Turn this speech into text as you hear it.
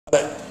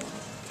Hey,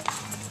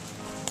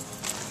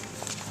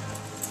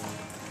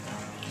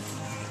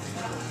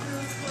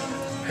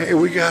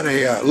 we got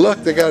a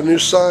look. They got a new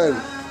sign.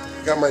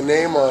 Got my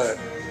name on it.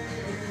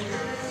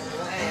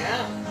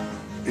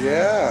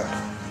 Yeah.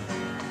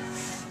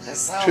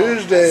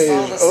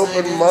 Tuesdays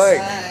open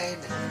mic.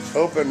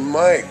 Open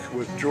mic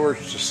with George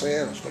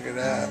DeSantis. Look at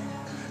that.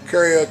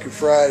 Karaoke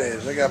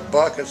Fridays. They got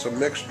buckets of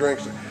mixed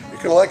drinks. You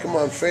can like them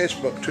on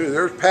Facebook too.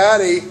 There's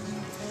Patty.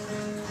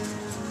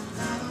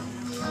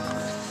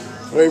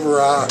 Wave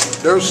her out.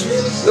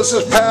 This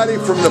is Patty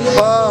from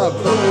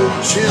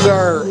ThePub. She's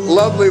our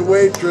lovely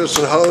waitress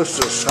and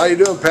hostess. How you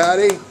doing,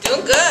 Patty?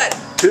 Doing good.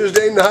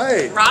 Tuesday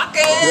night.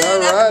 Rocking. All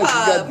right,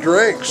 she got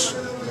drinks.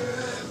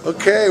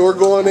 Okay, we're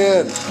going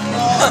in.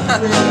 Buy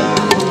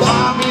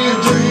me a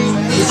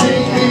drink,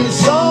 sing me a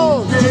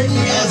song.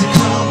 As it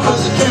comes,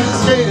 'cause I can't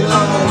stay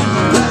long.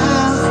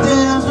 Last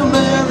dance for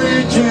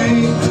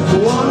Maryjane.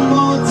 One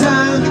more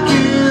time to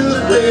kill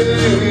the day.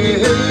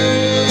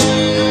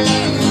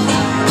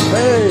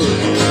 Hey,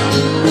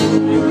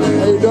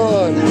 how you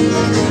doing?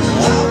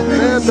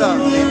 Amanda.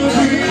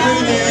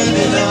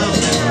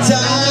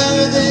 Tired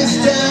of this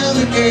time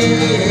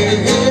again.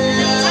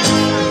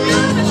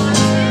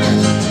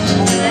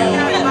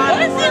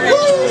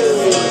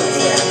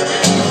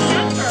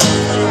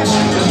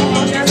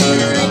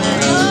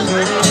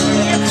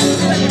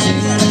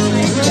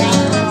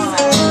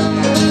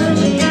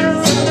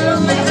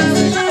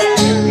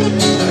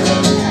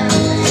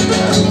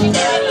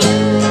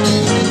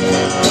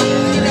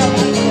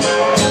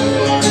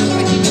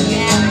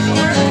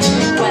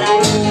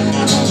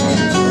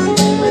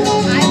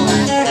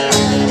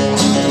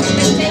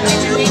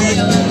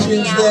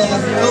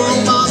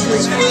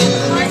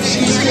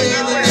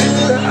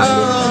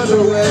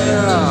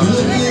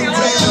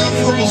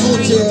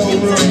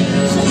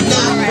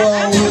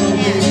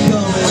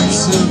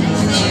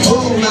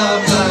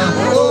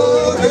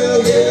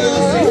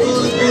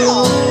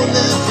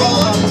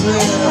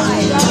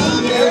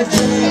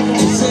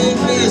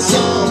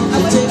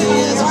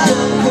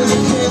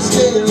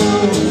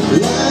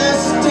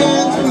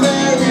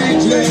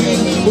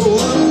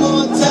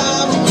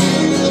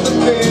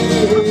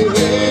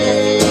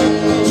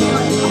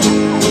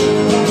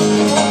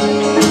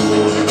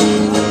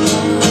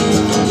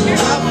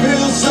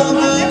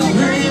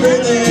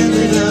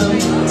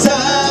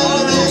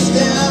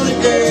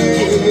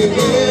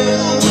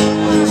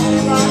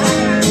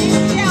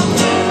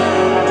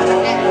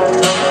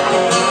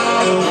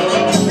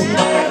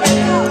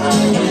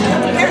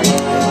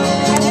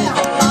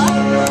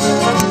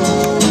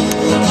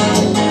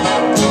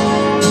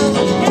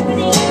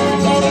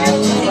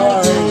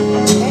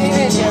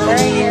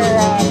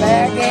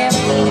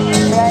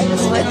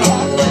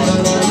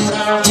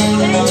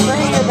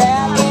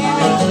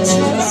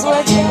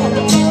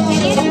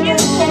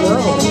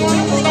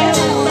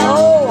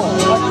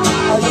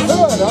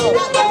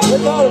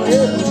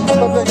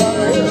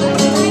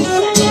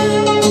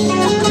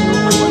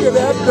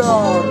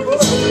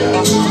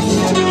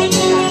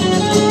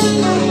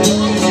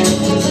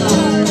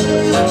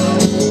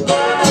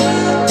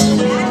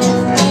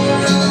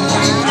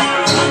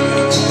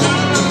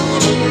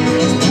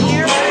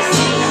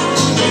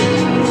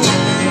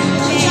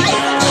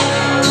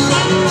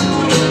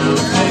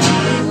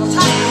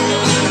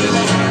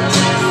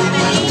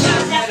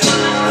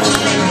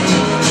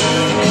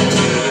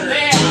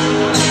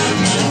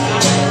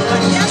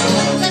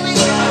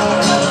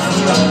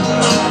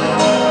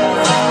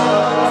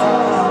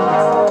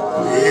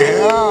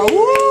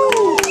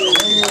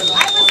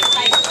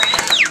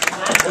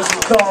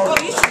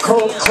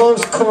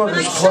 Close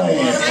quarters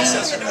playing.